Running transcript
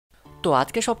তো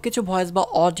আজকে সবকিছু ভয়েস বা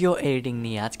অডিও এডিটিং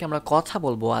নিয়ে আজকে আমরা কথা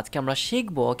বলবো। আজকে আমরা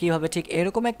শিখবো কিভাবে ঠিক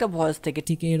এরকম একটা ভয়েস থেকে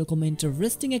ঠিক এরকম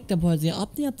ইন্টারেস্টিং একটা ভয়েসে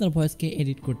আপনি আপনার ভয়েসকে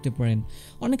এডিট করতে পারেন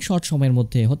অনেক শর্ট সময়ের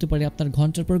মধ্যে। হতে পারে আপনার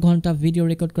ঘন্টার পর ঘন্টা ভিডিও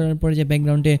রেকর্ড করার পরে যে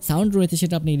ব্যাকগ্রাউন্ডে সাউন্ড রয়েছে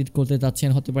সেটা আপনি এডিট করতে যাচ্ছেন,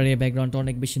 হতে পারে ব্যাকগ্রাউন্ডটা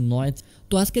অনেক বেশি নয়েজ।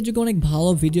 তো আজকের যুগে অনেক ভালো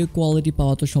ভিডিও কোয়ালিটি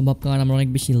পাওয়া তো সম্ভব, কারণ আমরা অনেক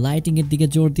বেশি লাইটিংয়ের দিকে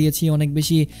জোর দিয়েছি, অনেক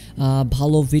বেশি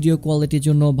ভালো ভিডিও কোয়ালিটির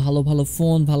জন্য ভালো ভালো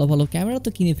ফোন, ভালো ভালো ক্যামেরা তো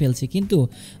কিনে ফেলছি, কিন্তু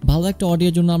ভালো একটা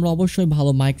অডিওর জন্য আমরা অবশ্যই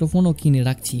ভালো মাইক্রোফোনও কিনে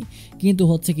রাখছি। কিন্তু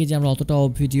হচ্ছে কি যে আমরা অতটাও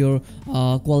ভিডিওর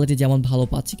কোয়ালিটি যেমন ভালো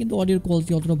পাচ্ছি কিন্তু অডিওর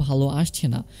কোয়ালিটি অতটা ভালো আসছে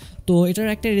না। তো এটার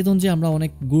একটা রিজন যে আমরা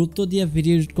অনেক গুরুত্ব দিয়ে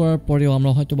ভিডিও এডিট করার পরেও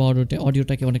আমরা হয়তো বা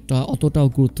অডিওটাকে অতটাও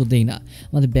গুরুত্ব দেই না।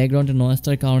 আমাদের ব্যাকগ্রাউন্ডের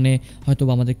নয়েজটার কারণে হয়তো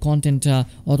বা আমাদের কন্টেন্টটা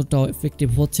অতটাও এফেক্টিভ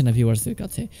হচ্ছে না ভিউয়ার্সের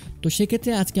কাছে। তো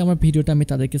সেক্ষেত্রে আজকে আমার ভিডিওটা আমি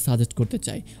তাদেরকে সাজেস্ট করতে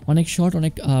চাই, অনেক শর্ট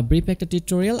অনেক ব্রিফ একটা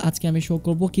টিউটোরিয়াল আজকে আমি শো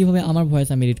করবো কীভাবে আমার ভয়েস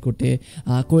আমি এডিট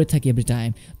করে থাকি এভরি টাইম।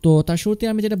 তো তার শুরুতে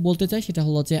আমি যেটা বলতে চাই সেটা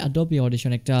হলো যে Adobe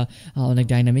Audition একটা অনেক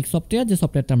ডাইনামিক সফটওয়্যার, যে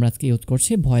সফটওয়্যারটা আমরা আজকে ইউজ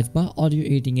করছি ভয়েস বা অডিও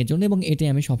এডিটিংয়ের জন্য, এবং এটাই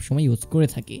আমি সবসময় ইউজ করে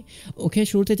থাকি। ওকে,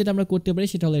 শুরুতে যেটা আমরা করতে পারি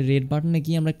সেটা হলো রেড বাটনে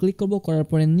গিয়ে আমরা ক্লিক করবো, করার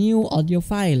পরে নিউ অডিও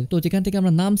ফাইল। তো যেখান থেকে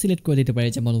আমরা নাম সিলেক্ট করে দিতে পারি,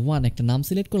 যেমন একটা নাম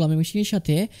সিলেক্ট করলাম এবং সেই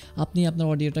সাথে আপনি আপনার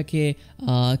অডিওটাকে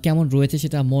কেমন রয়েছে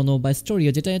সেটা মনো বা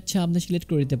স্টোরিও যেটা ইচ্ছা আপনি সিলেক্ট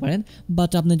করে দিতে পারেন।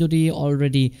 বাট আপনি যদি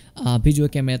অলরেডি ভিডিও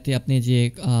ক্যামেরাতে আপনি যে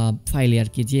ফাইলে আর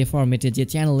কি, যে ফরম্যাটে যে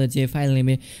চ্যানেলে যে ফাইল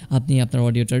নেমে আপনি আপনার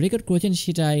অডিওটা রেকর্ড করেছেন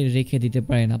সেটাই রেখে দিতে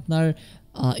পারেন আপনার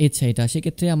ইচ্ছা এটা।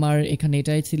 সেক্ষেত্রে আমার এখানে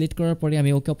এটাই সিলেক্ট করার পরে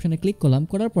আমি ওকে অপশানে ক্লিক করলাম,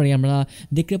 করার পরে আমরা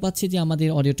দেখতে পাচ্ছি যে আমাদের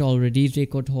অডিওটা অলরেডি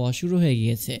রেকর্ড হওয়া শুরু হয়ে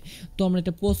গিয়েছে। তো আমরা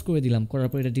এটা পোস্ট করে দিলাম, করার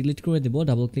পরে এটা ডিলিট করে দেবো,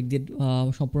 ডাবল ক্লিক দিয়ে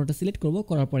সম্পূর্ণটা সিলেক্ট করব,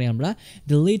 করার পরে আমরা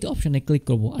ডিলিট অপশানে ক্লিক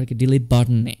করব আর কি, ডিলিট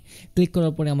বাটনে ক্লিক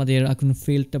করার পরে আমাদের এখন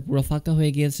ফিল্ডটা পুরো ফাঁকা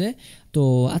হয়ে গিয়েছে। তো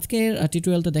আজকের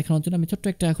টিউটোরিয়ালটা দেখানোর জন্য আমি ছোট্ট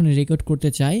একটা এখন রেকর্ড করতে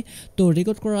চাই। তো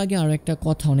রেকর্ড করার আগে আরও একটা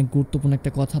কথা, অনেক গুরুত্বপূর্ণ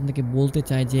একটা কথা আপনাকে বলতে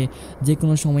চাই, যে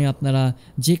কোনো সময় আপনারা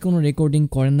যে কোনো রেকর্ডিং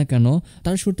করেন না কেন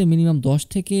তার শুরুতে মিনিমাম 10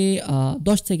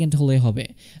 সেকেন্ড হলে হবে,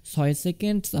 6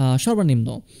 সেকেন্ড সর্বনিম্ন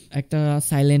একটা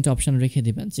সাইলেন্ট অপশান রেখে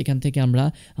দেবেন, যেখান থেকে আমরা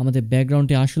আমাদের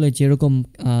ব্যাকগ্রাউন্ডে আসলে যেরকম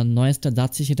নয়েজটা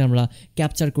যাচ্ছে সেটা আমরা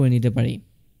ক্যাপচার করে নিতে পারি।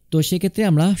 তো সেক্ষেত্রে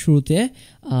আমরা শুরুতে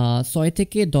 6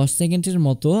 থেকে 10 সেকেন্ডের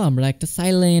মতো আমরা একটা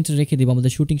সাইলেন্ট রেখে দিব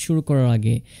আমাদের শুটিং শুরু করার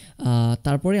আগে।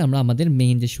 তারপরে আমরা আমাদের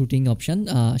মেইন যে শুটিং অপশান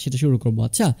সেটা শুরু করব।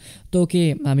 আচ্ছা, তো ওকে,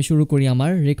 আমি শুরু করি আমার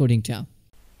রেকর্ডিংটা।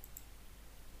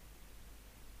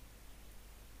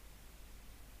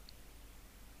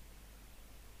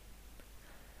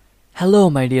 Hello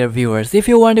my dear viewers, if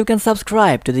you want you can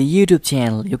subscribe to the YouTube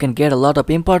channel. You can get a lot of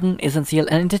important, essential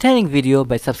and entertaining video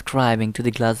by subscribing to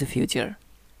the Glassy Future.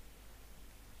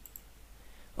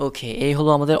 ওকে, এই হলো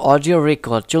আমাদের audio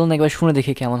record. চলুন একবার শুনে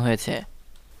দেখি কেমন হয়েছে।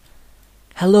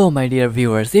 Hello my dear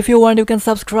viewers, if you want you can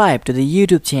subscribe to the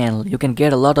YouTube channel. You can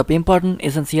get a lot of important,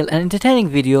 essential and entertaining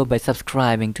video by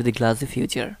subscribing to the Glassy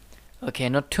Future. Okay,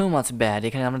 not too much bad.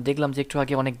 এখানে আমরা দেখলাম যে একটু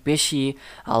আগে অনেক বেশি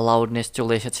loudness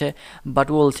চলে এসেছে, but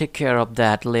will take care of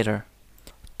that letter.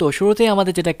 তো শুরুতেই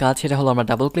আমাদের যেটা কাজ সেটা হলো আমরা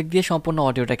ডাবল ক্লিক দিয়ে সম্পূর্ণ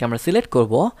অডিওটাকে আমরা সিলেক্ট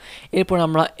করব। এরপর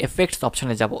আমরা এফেক্টস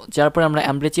অপশানে যাব, যার পরে আমরা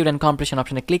অ্যাম্প্লিটিউড অ্যান্ড কম্প্রেশন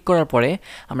অপশানে ক্লিক করার পরে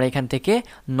আমরা এখান থেকে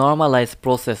নর্মালাইজ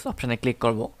প্রসেস অপশানে ক্লিক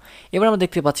করব। এবার আমরা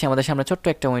দেখতে পাচ্ছি আমাদের সামনে ছোট্ট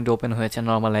একটা উইন্ডো ওপেন হয়েছে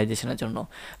নর্মালাইজেশনের জন্য।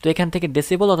 তো এখান থেকে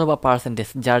ডেসিবল অথবা পার্সেন্টেজ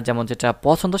যার যেমন যেটা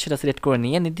পছন্দ সেটা সিলেক্ট করে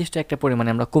নিয়ে নির্দিষ্ট একটা পরিমাণে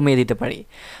আমরা কমিয়ে দিতে পারি।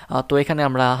 তো এখানে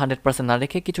আমরা 100% না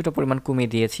রেখে কিছুটা পরিমাণ কমিয়ে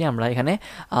দিয়েছি। আমরা এখানে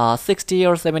 60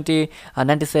 or 70,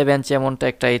 97 যেমনটা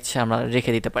একটা ইচ্ছা আমরা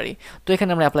রেখে দিতে পারি। তো এখানে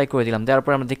আমরা অ্যাপ্লাই করে দিলাম, দেওয়ার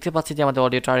পর আমরা দেখতে পাচ্ছি যে আমাদের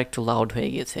অডিওটা আর একটু লাউড হয়ে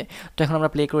গিয়েছে। তো এখন আমরা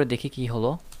প্লে করে দেখি কি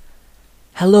হলো।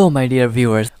 হ্যালো মাই ডিয়ার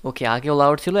ভিউয়ার্স, ওকে, আগেও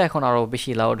লাউড ছিল, এখন আরও বেশি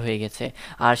লাউড হয়ে গেছে,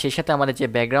 আর সেই সাথে আমাদের যে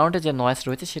ব্যাকগ্রাউন্ডে যে নয়েজ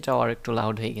রয়েছে সেটাও আর একটু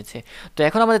লাউড হয়ে গেছে। তো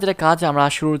এখন আমাদের যেটা কাজ, আমরা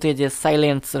শুরুতে যে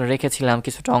সাইলেন্স রেখেছিলাম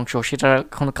কিছুটা অংশ সেটা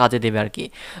এখন কাজে দেবে আর কি।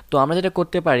 তো আমরা যেটা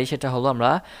করতে পারি সেটা হলো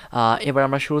এবার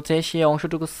আমরা শুরুতে সেই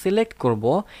অংশটুকু সিলেক্ট করব।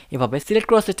 এভাবে সিলেক্ট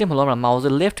করার সিস্টেম হলো আমরা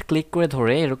মাউসের লেফট ক্লিক করে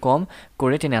ধরে এরকম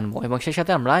করে টেনে আনবো, এবং সেই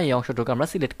সাথে আমরা এই অংশটুকু আমরা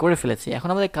সিলেক্ট করে ফেলেছি। এখন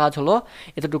আমাদের কাজ হলো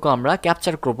এতটুকু আমরা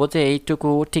ক্যাপচার করবো, যে এইটুকু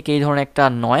ঠিক এই ধরনের একটা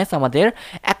নয়েজ আমাদের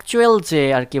অ্যাকচুয়াল যে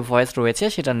আর কি ভয়েস রয়েছে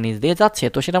সেটার নিচ দিয়ে যাচ্ছে,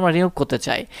 তো সেটা আমরা রিমুভ করতে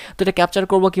চাই। তো এটা ক্যাপচার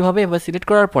করবো কীভাবে, এবার সিলেক্ট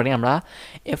করার পরে আমরা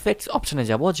এফেক্টস অপশানে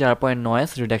যাব, যার পরে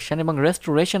নয়েজ রিডাকশন এবং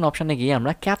রেস্টোরেশন অপশানে গিয়ে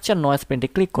আমরা ক্যাপচার নয়েজ প্রিন্টে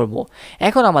ক্লিক করব।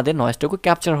 এখন আমাদের নয়েজটুকু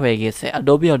ক্যাপচার হয়ে গিয়েছে।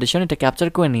 Adobe Audition এটা ক্যাপচার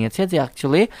করে নিয়েছে যে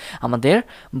অ্যাকচুয়ালি আমাদের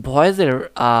ভয়েসের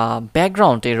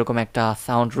ব্যাকগ্রাউন্ডে এরকম একটা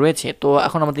সাউন্ড রয়েছে। তো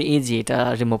এখন আমাদের ইজি এটা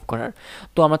রিমুভ করার।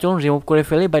 তো আমরা চলুন রিমুভ করে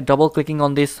ফেলি by double clicking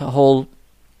on this whole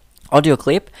audio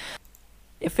clip.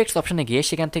 Effects অপশানে গিয়ে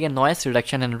সেখান থেকে নয়েজ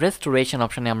রিডাকশন অ্যান্ড রেস্টোরেশন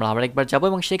অপশানে আমরা আবার একবার যাব,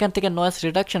 এবং সেখান থেকে নয়েজ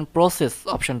রিডাকশন প্রসেস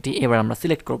অপশানটি এবার আমরা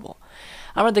সিলেক্ট করব।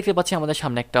 আমরা দেখতে পাচ্ছি আমাদের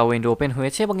সামনে একটা উইন্ডো ওপেন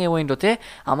হয়েছে এবং এই উইন্ডোতে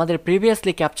আমাদের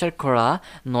প্রিভিয়াসলি ক্যাপচার করা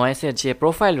নয়েসের যে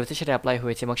প্রোফাইল রয়েছে সেটা অ্যাপ্লাই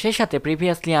হয়েছে এবং সেই সাথে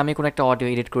প্রিভিয়াসলি আমি কোনো একটা অডিও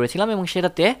এডিট করেছিলাম এবং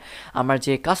সেটাতে আমার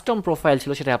যে কাস্টম প্রোফাইল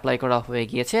ছিল সেটা অ্যাপ্লাই করা হয়ে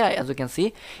গিয়েছে অ্যাজ ইউ ক্যান সি।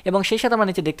 এবং সেই সাথে আমরা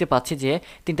নিচে দেখতে পাচ্ছি যে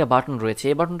 3টা বাটন রয়েছে।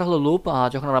 এই বাটনটা হলো লুপ,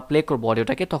 যখন আমরা প্লে করবো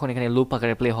অডিওটাকে তখন এখানে লুপ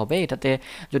আকারে প্লে হবে। এটাতে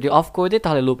যদি অফ করে দিই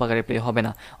তাহলে লুপ আকারে প্লে হবে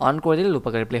না, অন করে দিলে লুপ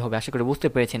আকারে প্লে হবে। আশা করি বুঝতে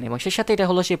পেরেছেন। এবং সেই সাথে এটা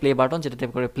হলো সেই প্লে বাটন যেটাতে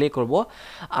করে প্লে করব।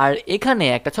 আর এখানে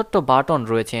একটা ছোট্ট বাটন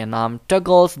রয়েছে নাম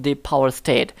টগলস দি পাওয়ার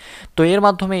স্টেট। তো এর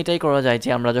মাধ্যমে এটাই করা যায় যে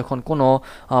আমরা যখন কোনো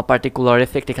পার্টিকুলার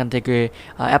এফেক্ট এখান থেকে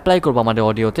অ্যাপ্লাই করবো আমাদের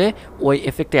অডিওতে, ওই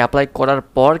এফেক্টে অ্যাপ্লাই করার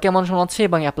পর কেমন শোনাচ্ছে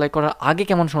এবং অ্যাপ্লাই করার আগে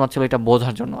কেমন শোনাচ্ছিল এটা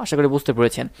বোঝার জন্য। আশা করি বুঝতে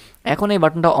পেরেছেন। এখন এই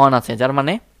বাটনটা অন আছে, যার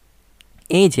মানে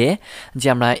এই যে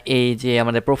আমরা এই যে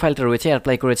আমাদের প্রোফাইলটা রয়েছে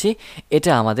অ্যাপ্লাই করেছি,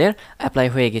 এটা আমাদের অ্যাপ্লাই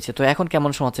হয়ে গেছে। তো এখন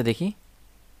কেমন শোনাচ্ছে দেখি।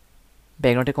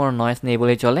 ব্যাকগ্রাউন্ডে কোনো নয়েজ নেই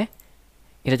বলেই চলে।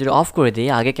 এটা যদি অফ করে দিই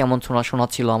আগে কেমন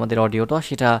শোনাচ্ছিল আমাদের অডিওটা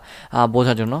সেটা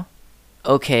বোঝার জন্য।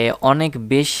 ওকে, অনেক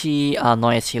বেশি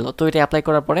নয়েজ ছিল। তো এটা অ্যাপ্লাই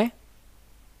করার পরে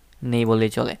নেই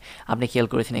বললেই চলে। আপনি খেয়াল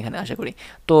করেছেন এখানে আশা করি।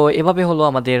 তো এভাবে হলো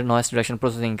আমাদের নয়েজ রিডাকশন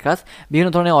প্রসেসিং কাজ। বিভিন্ন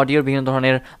ধরনের অডিওর বিভিন্ন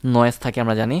ধরনের নয়েজ থাকে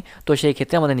আমরা জানি। তো সেই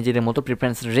ক্ষেত্রে আমাদের নিজেদের মতো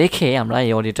প্রিফারেন্স রেখে আমরা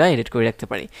এই অডিওটা এডিট করে রাখতে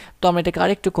পারি। তো আমরা এটাকে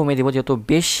আরেকটু কমিয়ে দেবো, যেহেতু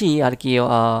বেশি আর কি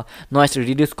নয়েজ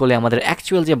রিডিউস করলে আমাদের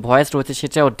অ্যাকচুয়াল যে ভয়েস রয়েছে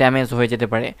সেটাও ড্যামেজ হয়ে যেতে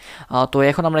পারে। তো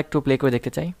এখন আমরা একটু প্লে করে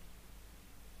দেখতে চাই।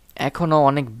 এখনও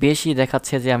অনেক বেশি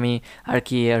দেখাচ্ছে যে আমি আর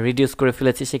কি রিডিউস করে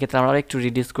ফেলেছি। সেক্ষেত্রে আমরা একটু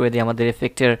রিডিউস করে দিই, আমাদের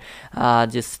এফেক্টের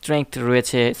যে স্ট্রেংথ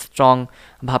রয়েছে, স্ট্রং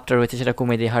ভাবটা রয়েছে সেটা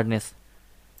কমিয়ে দিই, হার্ডনেস।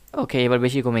 ওকে, এবার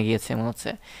বেশি কমে গিয়েছে মনে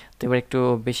হচ্ছে। তো এবার একটু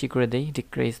বেশি করে দিই,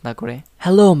 ডিক্রিজ না করে।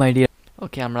 Hello my dear.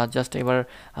 ওকে, আমরা জাস্ট এবার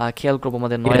খেয়াল করবো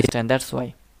আমাদের নয়েজটা, এন্ড দ্যাটস ওয়াই।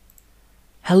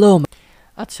 হ্যালো।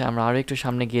 আচ্ছা, আমরা আরও একটু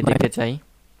সামনে গিয়ে দেখতে চাই।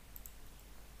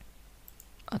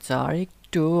 আচ্ছা, আর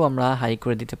একটু আমরা হাই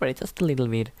করে দিতে পারি, just little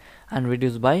bit, and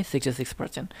reduce by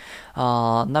 66%.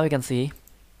 Now we can see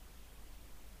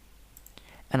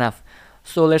enough.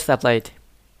 So let's apply it.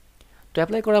 তো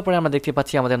অ্যাপ্লাই করার পরে আমরা দেখতে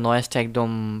পাচ্ছি আমাদের নয়েজটা একদম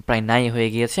প্রায় নাই হয়ে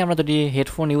গিয়েছে। আমরা যদি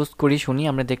হেডফোন ইউজ করি শুনি,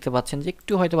 আমরা দেখতে পাচ্ছেন যে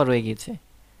একটু হয়তো বা রয়ে গিয়েছে।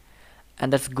 And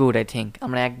that's good, I think.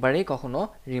 আমরা একবারেই কখনো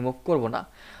রিমুভ করব না।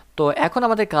 তো এখন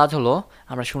আমাদের কাজ হলো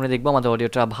আমরা শুনে দেখবো আমাদের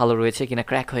অডিওটা ভালো রয়েছে কিনা,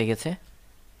 ক্র্যাক হয়ে গেছে।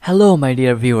 Hello my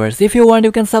dear viewers, if you want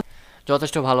you can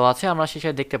যথেষ্ট ভালো আছে। আমরা শেষে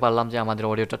দেখতে পারলাম যে আমাদের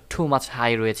অডিওটা টু মাচ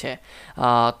হাই রয়েছে।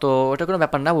 তো ওটা কোনো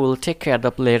ব্যাপার না, will take care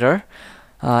the letter.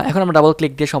 এখন আমরা ডাবল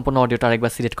ক্লিক দিয়ে সম্পূর্ণ অডিওটা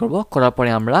আরেকবার সিলেক্ট করব। করার পরে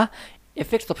আমরা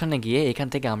এফেক্টস অপশানে গিয়ে এখান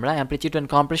থেকে আমরা অ্যামপ্লিটিউড অ্যান্ড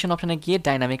কম্প্রেশন অপশানে গিয়ে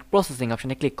ডাইনামিক প্রসেসিং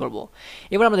অপশানে ক্লিক করব।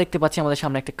 এবার আমরা দেখতে পাচ্ছি আমাদের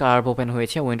সামনে একটা কার্ভ ওপেন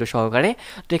হয়েছে উইন্ডো সহকারে।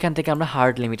 তো এখান থেকে আমরা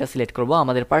হার্ড লিমিটটা সিলেক্ট করব।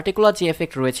 আমাদের পার্টিকুলার যে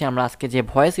এফেক্ট রয়েছে, আমরা আজকে যে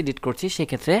ভয়েস এডিট করছি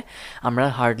সেক্ষেত্রে আমরা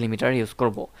হার্ড লিমিটার ইউজ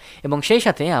করব। এবং সেই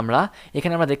সাথে আমরা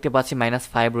এখানে আমরা দেখতে পাচ্ছি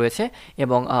 -5 রয়েছে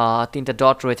এবং 3টা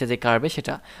ডট রয়েছে যে কার্ভে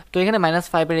সেটা। তো এখানে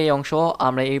 -5-এর এই অংশ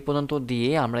আমরা এই পর্যন্ত দিয়ে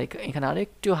আমরা এখানে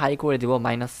আরেকটু হাই করে দিব,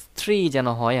 -3 যেন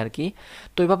হয় আর কি।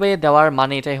 তো এইভাবে দেওয়ার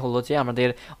মানে এটাই হলো যে আমাদের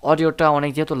অডিওটা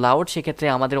অনেক যেহেতু লাউড, সেক্ষেত্রে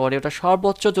আমাদের অডিওটা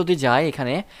সর্বোচ্চ যদি যায়,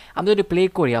 এখানে আমি যদি প্লে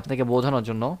করি আপনাকে বোঝানোর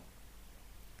জন্য,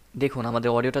 দেখুন আমাদের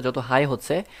অডিওটা যত হাই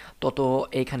হচ্ছে তত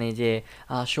এইখানে যে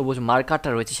সবুজ মার্কারটা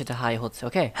রয়েছে সেটা হাই হচ্ছে।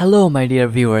 ওকে, hello my dear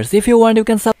viewers, if you want you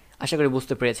can আশা করি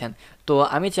বুঝতে পেরেছেন। তো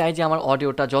আমি চাই যে আমার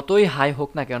অডিওটা যতই হাই হোক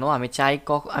না কেন,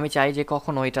 আমি চাই যে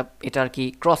কখনো এটা আর কি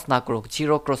ক্রস না করুক,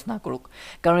 জিরো ক্রস না করুক।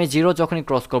 কারণ এই জিরো যখনই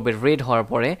ক্রস করবে রেড হওয়ার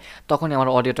পরে তখনই আমার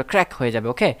অডিওটা ক্র্যাক হয়ে যাবে।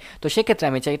 ওকে, তো সেক্ষেত্রে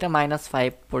আমি চাই এটা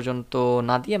 -5 পর্যন্ত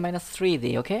না দিয়ে -3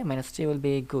 দিই। ওকে, -3 will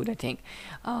be good I think.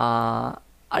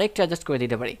 আরেকটু অ্যাডজাস্ট করে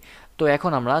দিতে পারি। তো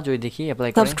এখন আমরা যদি দেখি অ্যাপ্লাই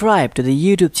করি, subscribe to the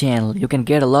YouTube channel, you can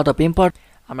get a lot of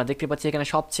আমরা দেখতে পাচ্ছি এখানে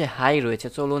সবচেয়ে হাই রয়েছে।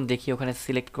 চলুন দেখি ওখানে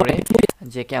সিলেক্ট করে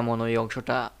যে কেমন ওই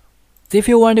অংশটা। If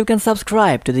you want you can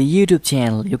subscribe to the YouTube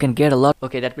channel, you can get a lot.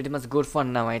 Okay, that pretty much good for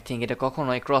now I think. এটা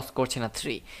কখনোই ক্রস করছে না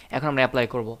 3। এখন আমরা অ্যাপ্লাই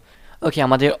করব। ওকে,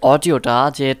 আমাদের অডিওটা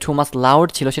যে টু মাচ লাউড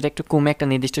ছিল সেটা একটু কমে একটা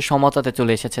নির্দিষ্ট সমতাতে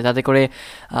চলে এসেছে, যাতে করে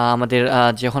আমাদের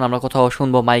যখন আমরা কোথাও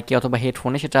শুনবো মাইকে অথবা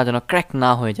হেডফোনে সেটা যেন ক্র্যাক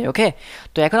না হয়ে যায়। ওকে,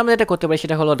 তো এখন আমরা যেটা করতে পারি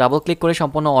সেটা হলো ডাবল ক্লিক করে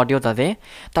সম্পূর্ণ অডিওটাতে,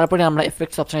 তারপরে আমরা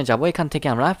এফেক্টস অপশানে যাব। এখান থেকে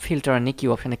আমরা ফিল্টার অ্যান্ড কিউ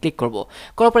অপশানে ক্লিক করব।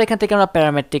 করার পর এখান থেকে আমরা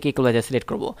প্যারামেট্রিক ইকুয়ালাইজার সিলেক্ট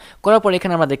করব। করার পর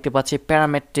এখানে আমরা দেখতে পাচ্ছি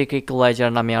প্যারামেট্রিক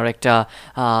ইকুয়ালাইজার নামে আরও একটা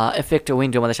এফেক্ট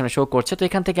উইন্ডো আমাদের সামনে শো করছে। তো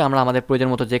এখান থেকে আমরা আমাদের প্রয়োজন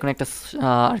মতো যে কোনো একটা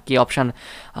আর কি অপশান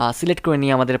সিলেক্ট করে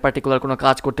নিয়ে আমাদের পার্টিকুলার কোনো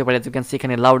কাজ করতে পারে। ইউ ক্যান সি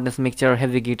এখানে loudness, mixture,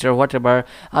 heavy guitar, what ever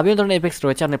বিভিন্ন ধরনের এফেক্টস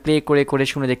রয়েছে, আপনি প্লে করে করে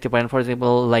শুনে দেখতে পারেন। For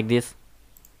example like this.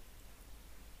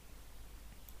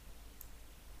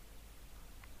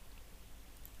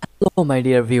 Oh my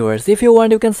dear viewers, if you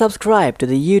want you can subscribe to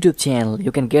the YouTube channel.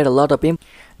 You can get a lot of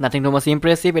nothing too much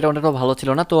impressive, এটা অনেকটা ভালো ছিল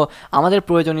না। তো আমাদের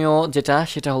প্রয়োজনীয় যেটা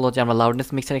সেটা হলো যে আমরা লাউডনেস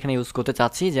মিক্সার এখানে ইউজ করতে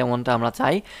চাচ্ছি, যেমনটা আমরা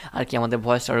চাই আর কি আমাদের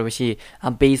ভয়েসটা আরও বেশি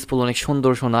বেসফুল অনেক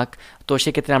সুন্দর শোনাক। তো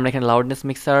সেক্ষেত্রে আমরা এখানে লাউডনেস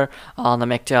মিক্সার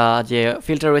নামে একটা যে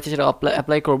ফিল্টার রয়েছে সেটা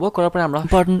অ্যাপ্লাই করবো। করার পরে আমরা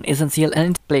ইম্পর্টেন্ট এসেন্সিয়াল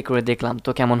অ্যান্ড প্লে করে দেখলাম তো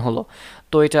কেমন হলো।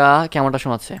 তো এটা কেমনটা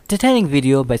শোনাচ্ছে? Entertaining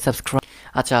video by subscribe.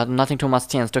 আচ্ছা, নাথিং টু মাচ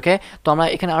চেঞ্জড। ওকে, তো আমরা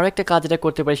এখানে আরও একটা কাজ যেটা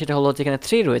করতে পারি সেটা হলো যেখানে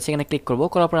 3 রয়েছে এখানে ক্লিক করবো।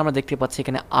 করার পরে আমরা দেখতে পাচ্ছি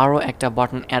এখানে আরও একটা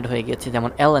বাটন অ্যাড হয়ে গেছে, যেমন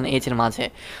L and H এর মাঝে।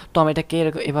 তো আমি এটাকে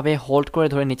এভাবে হোল্ড করে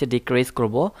ধরে নিচে ডিক্রিজ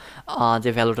করবো যে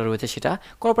ভ্যালুটা রয়েছে সেটা।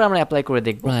 করার পরে আমরা অ্যাপ্লাই করে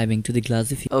দেখবো।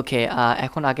 ওকে,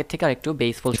 এখন আগের থেকে আর একটু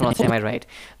বেসফুল শোনাচ্ছে, এম আই রাইট?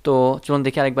 তো চলুন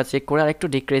দেখি আরেকবার চেক করে আর একটু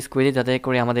ডিক্রিজ করে দিই যাতে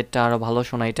করে আমাদেরটা আরও ভালো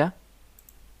শোনা এটা।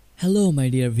 Hello my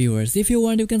dear viewers, if you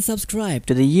want you can subscribe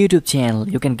to the YouTube channel.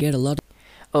 You can get a lot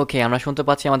ওকে, আমরা শুনতে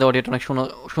পাচ্ছি আমাদের অডিওটা অনেক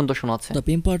সুন্দর শোনাচ্ছে। of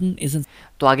important isn't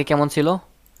তো আগে কেমন ছিল?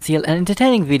 সিএল অ্যান্ড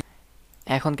এন্টারটেইনিং ভিডিও,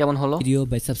 এখন কেমন হলো? video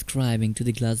by subscribing to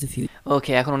the glassy future.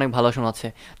 ওকে, এখন অনেক ভালো শোনাচ্ছে।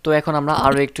 তো এখন আমরা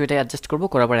আরও একটু এটা অ্যাডজাস্ট করবো,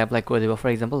 করার পরে অ্যাপ্লাই করে দেবো। For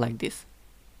example like this.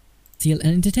 See an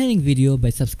entertaining video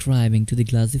by subscribing to the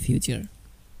glassy future.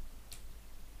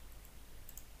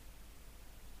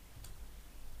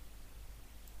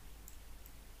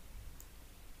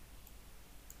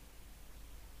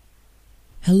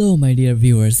 Hello my dear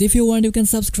viewers, if you want you can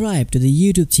subscribe to the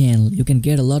YouTube channel. You can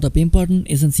get a lot of important,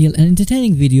 essential and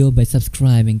entertaining video by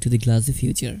subscribing to the glassy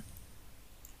future.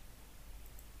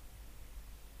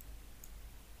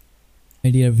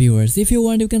 My dear viewers, if you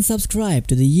want you can subscribe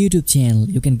to the YouTube channel.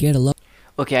 You can get a lot.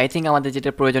 Okay, I think আমাদের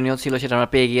যেটা প্রয়োজনীয় ছিল সেটা আমরা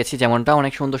পেয়ে গিয়েছি, যেমনটা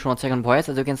অনেক সুন্দর শোনাচ্ছে এখন voice.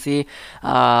 As you can see,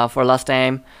 for last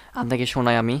time আপনাকে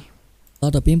শোনাই আমি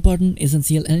Lot of important,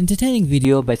 essential and entertaining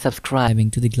video by subscribing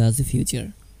to the glassy future.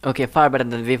 Okay, far better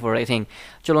than before I think.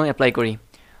 চলুন অ্যাপ্লাই করি।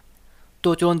 তো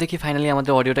চলুন দেখি ফাইনালি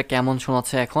আমাদের অডিওটা কেমন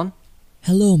শোনাচ্ছে এখন।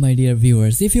 Hello my dear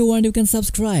viewers, if you want you can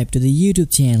subscribe to the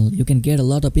YouTube channel. You can get a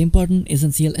lot of important,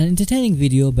 essential and entertaining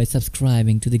video by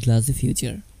subscribing to the glassy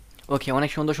future. ওকে, অনেক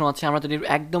সুন্দর শোনাচ্ছে। আমরা যদি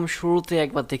একদম শুরুতে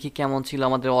একবার দেখি কেমন ছিল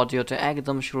আমাদের অডিওটা,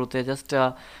 একদম শুরুতে জাস্ট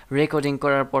রেকর্ডিং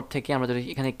করার পর থেকে আমরা যদি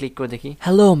এখানে ক্লিক করে দেখি।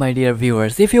 Hello my dear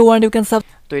viewers, if you want you can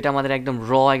তো এটা আমাদের একদম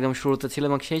একদম শুরুতে ছিল,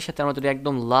 এবং সেই সাথে আমরা যদি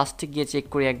একদম লাস্টে গিয়ে চেক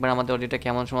করি একবার আমাদের অডিওটা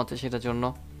কেমন শোনাচ্ছে সেটার জন্য।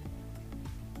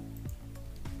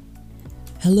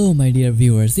 Hello my dear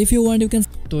viewers, if you want you can.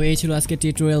 তো এই ছিল আজকে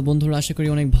টিউটোরিয়াল বন্ধুরা, আশা করি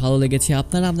অনেক ভালো লেগেছে।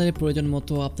 আপনারা আপনাদের প্রয়োজন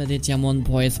মতো আপনাদের যেমন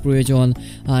ভয়েস প্রয়োজন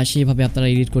সেইভাবে আপনারা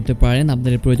এডিট করতে পারেন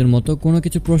আপনাদের প্রয়োজন মতো। কোনো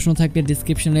কিছু প্রশ্ন থাকলে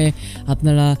ডিসক্রিপশনে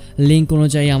আপনারা লিঙ্ক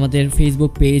অনুযায়ী আমাদের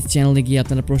ফেসবুক পেজ চ্যানেলে গিয়ে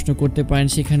আপনারা প্রশ্ন করতে পারেন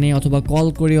সেখানে, অথবা কল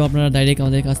করেও আপনারা ডাইরেক্ট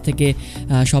আমাদের কাছ থেকে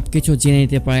সব কিছু জেনে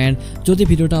নিতে পারেন। যদি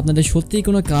ভিডিওটা আপনাদের সত্যিই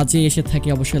কোনো কাজে এসে থাকে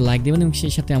অবশ্যই লাইক দেবেন এবং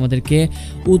সেই সাথে আমাদেরকে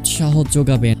উৎসাহ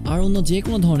যোগাবেন। আর অন্য যে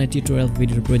কোনো ধরনের টিউটোরিয়াল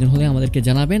ভিডিওর প্রয়োজন হলে আমাদেরকে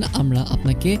জানাবেন, আমরা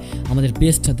আপনাকে আমাদের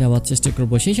বেস্টটা দেওয়ার চেষ্টা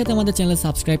করব। সেই সাথে আমাদের চ্যানেলে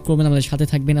সাবস্ক্রাইব করবেন, আমাদের সাথে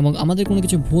থাকবেন, এবং আমাদের কোনো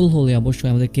কিছু ভুল হলে অবশ্যই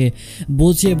আমাদেরকে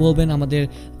বুঝিয়ে বলবেন।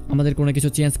 আমাদের কোনো কিছু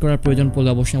চেঞ্জ করার প্রয়োজন পড়লে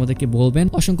অবশ্যই আমাদেরকে বলবেন।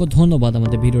 অসংখ্য ধন্যবাদ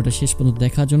আমাদের ভিডিওটা শেষ পর্যন্ত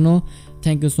দেখার জন্য।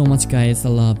 Thank you so much guys,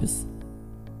 আল্লাহ হাফেজ।